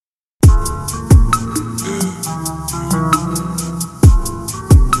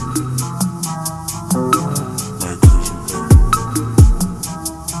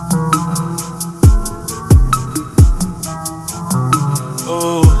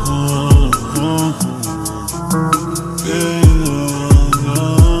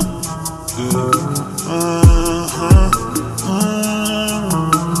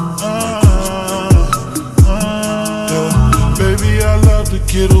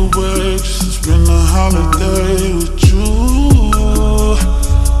away just to spend a holiday with you.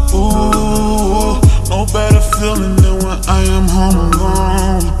 Ooh, no better feeling than when I am home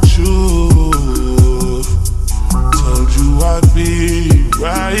alone with you. Told you I'd be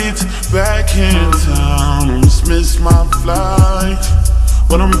right back in town. Missed my flight,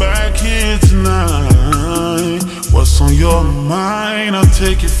 but I'm back here tonight. What's on your mind? I'll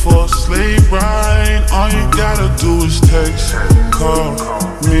take you for a sleigh ride. All you gotta do is text, call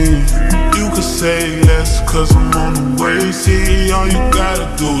me. You could say less, cause I'm on the way. See, all you gotta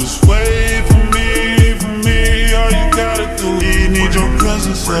do is wait for me, for me. All you gotta do is need your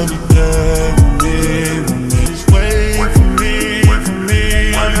presence every day with me. Just wait for me, for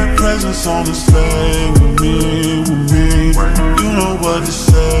me. All your presence on the sleigh with me, with me. You know what to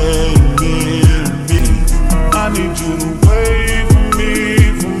say to me, to me. I need you to wait for me,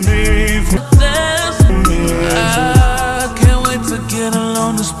 for me, for me. I can't wait to get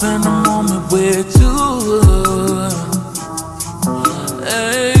alone to spend a moment with you.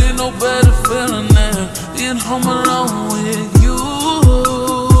 Ain't no better feeling than being home alone with you.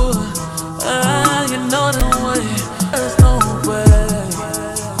 You know the way, there's no way.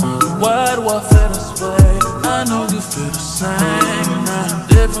 Why do I feel this way? I know you feel the same now.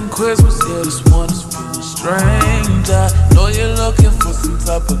 Different Christmas, yeah, this one is feeling strange. I know you're looking for some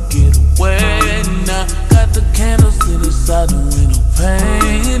type of getaway now. Got the candles lit inside the window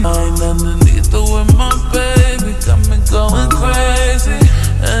pane. I ain't underneath it with my baby, got me going crazy.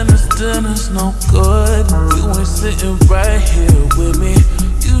 And this dinner's no good, you ain't sitting right here with me.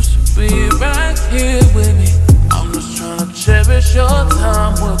 You should be right here with me. I'm just tryna cherish your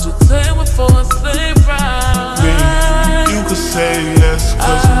time. What you take me for a sleigh ride? You could say less,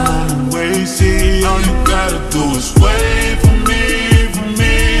 cause I'm on the way. See, all you gotta do is wait for me, for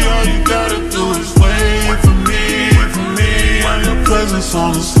me. All you gotta do is wait for me, for me. And your presence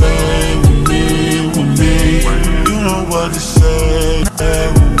on the sleigh with me, with me. You know what to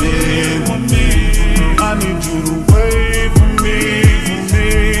say.